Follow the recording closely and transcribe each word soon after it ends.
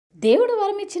దేవుడు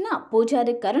వరమిచ్చిన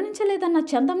పూజారి కరుణించలేదన్న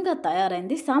చందంగా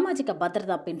తయారైంది సామాజిక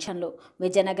భద్రతా పింఛన్లు.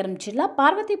 విజయనగరం జిల్లా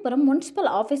పార్వతీపురం మున్సిపల్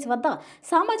ఆఫీస్ వద్ద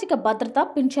సామాజిక భద్రతా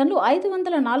పింఛన్లు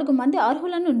 504 మంది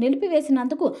అర్హులను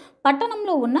నిలిపివేసినందుకు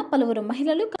పట్టణంలో ఉన్న పలువురు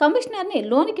మహిళలు కమిషనర్ని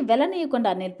లోనికి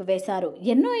వెళ్లనీయకుండా నిలిపివేశారు.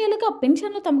 ఎన్నో ఏళ్లుగా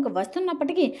పింఛన్లు తమకు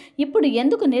వస్తున్నప్పటికీ ఇప్పుడు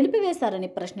ఎందుకు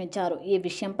నిలిపివేశారని ప్రశ్నించారు. ఈ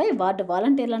విషయంపై వార్డు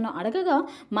వాలంటీర్లను అడగగా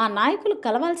మా నాయకులు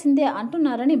కలవాల్సిందే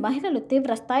అంటున్నారని మహిళలు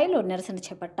తీవ్ర స్థాయిలో నిరసన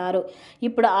చేపట్టారు.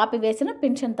 ఇప్పుడు ఆపివేసిన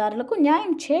పింఛన్దారులకు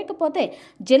న్యాయం చేయకపోతే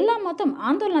జిల్లా మొత్తం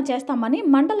ఆందోళన చేస్తామని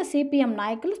మండల సిపిఎం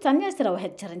నాయకులు సన్యాసిరావు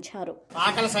హెచ్చరించారు.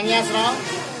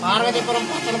 పార్వతీపురం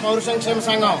పట్టణ పౌర సంక్షేమ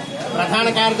సంఘం ప్రధాన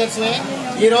కార్యదర్శిని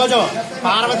ఈ రోజు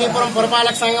పార్వతీపురం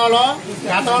పురపాలక సంఘంలో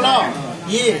గతంలో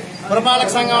ఈ పురపాలక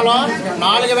సంఘంలో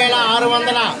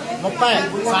 4630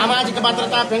 సామాజిక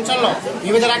భద్రతా పెన్షన్లు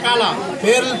వివిధ రకాల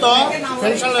పేర్లతో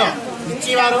పెన్షన్లు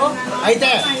ఇచ్చేవారు. అయితే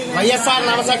వైఎస్ఆర్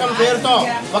నవశకం పేరుతో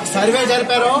ఒక సర్వే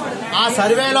జరిపారు. ఆ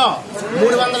సర్వేలో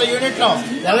 300 యూనిట్లు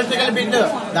ఎలక్ట్రికల్ బిల్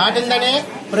దాటిందని,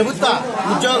 ప్రభుత్వ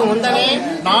ఉద్యోగం ఉందని,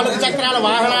 4 చక్రాల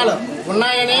వాహనాలు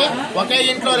ఉన్నాయని, ఒకే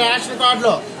ఇంట్లో రేషన్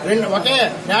కార్డులు ఒకే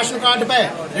రేషన్ కార్డుపై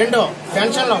 2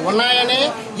 పెన్షన్లు ఉన్నాయని,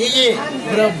 ఈ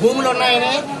భూములు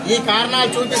ఉన్నాయని ఈ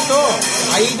కారణాలు చూపిస్తూ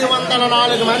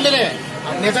 504 మందిని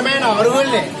నిజమైన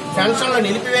అర్హుల్ని పెన్షన్లు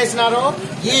నిలిపివేసినారు.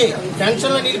 ఈ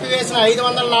పెన్షన్లు నిలిపివేసిన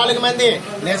 504 మంది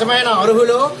నిజమైన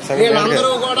అర్హులు.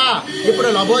 వీళ్ళందరూ కూడా ఇప్పుడు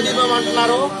లబోదీపం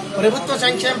అంటున్నారు. ప్రభుత్వ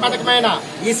సంక్షేమ పథకమైన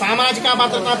ఈ సామాజిక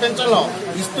భద్రతా పెన్షన్లు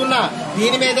ఇస్తున్న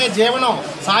దీని మీదే జీవనం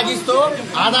సాగిస్తూ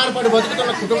ఆధారపడి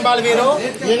బతుకుతున్న కుటుంబాలు వీరు.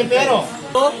 దీని పేరు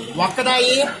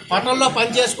ఒక్కదాయి పట్టణంలో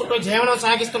పనిచేసుకుంటూ జీవనం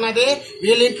సాగిస్తున్నది.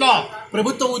 వీళ్ళింట్లో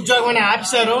ప్రభుత్వ ఉద్యోగం అని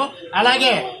ఆపిశారు.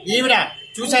 అలాగే ఈవిడ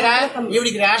చూసారా,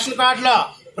 ఈవిడికి రేషన్ కార్డులో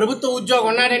ప్రభుత్వ ఉద్యోగం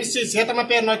ఉన్నాడని సీతమ్మ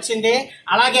పేరును వచ్చింది.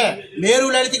 అలాగే మేరు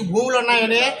లలితకి భూములు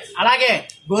ఉన్నాయని, అలాగే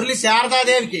గొర్రెలి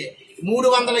శారదాదేవికి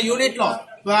 300 యూనిట్లు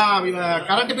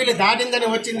కరెంటు బిల్లు దాటిందని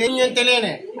వచ్చింది.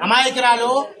 తెలియని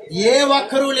అమాయకురాలు, ఏ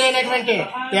ఒక్కరూ లేనటువంటి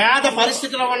పేద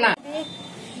పరిస్థితిలో ఉన్న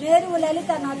మేరు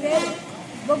లలిత నా పేరు,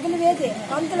 బొగ్గులు వేది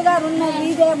పంతులు గారు ఉన్న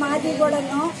వీదే మాది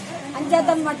కూడాను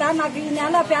అంచేతనమాట. నాకు ఈ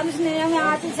నెల పెన్షన్ ఏమి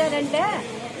ఆపేశారంటే,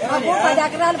 నాకు 10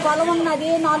 ఎకరాల పొలం ఉన్నది,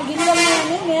 4 ఇళ్ళు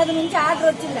ఉన్నాయని మీద నుంచి ఆర్డర్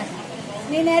వచ్చిందండి.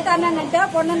 నేనేటన్నానంటే,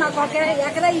 పొన్ను నాకు 1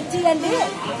 ఎకరా ఇచ్చేయండి,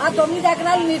 ఆ 9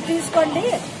 ఎకరాలు మీరు తీసుకోండి,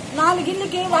 4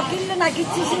 ఇళ్ళకి 1 ఇల్లు నాకు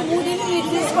ఇచ్చేసి 3 ఇళ్ళు మీరు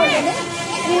తీసుకోండి అని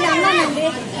నేను అన్నానండి.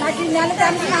 నాకు ఈ నెల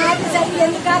పెన్షన్ ఆఫీసర్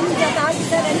ఎందుకు కారణం చేత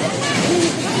ఆఫీసరండి, నేను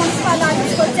ఇప్పుడు మున్సిపల్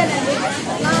ఆఫీస్కి వచ్చానండి.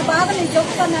 నా బాధ నేను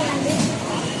చెప్తున్నానండి.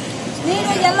 నేను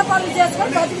ఇళ్ల పనులు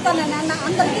చేసుకొని బతుకుతానని అన్న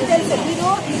అందరికీ తెలుసు. మీరు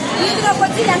వీధిలోకి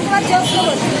వచ్చి ఎంతవరకు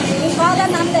చేసుకోవచ్చు, మీ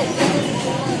బాధని అందరు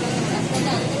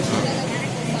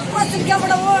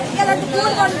ఇవ్వడము, ఇలాంటి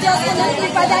కూలి పనులు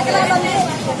చేసుకున్నాను. 10 ఎకరాలు ఉంది,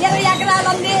 20 ఎకరాలు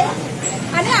ఉంది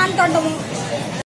అని అంటుండము.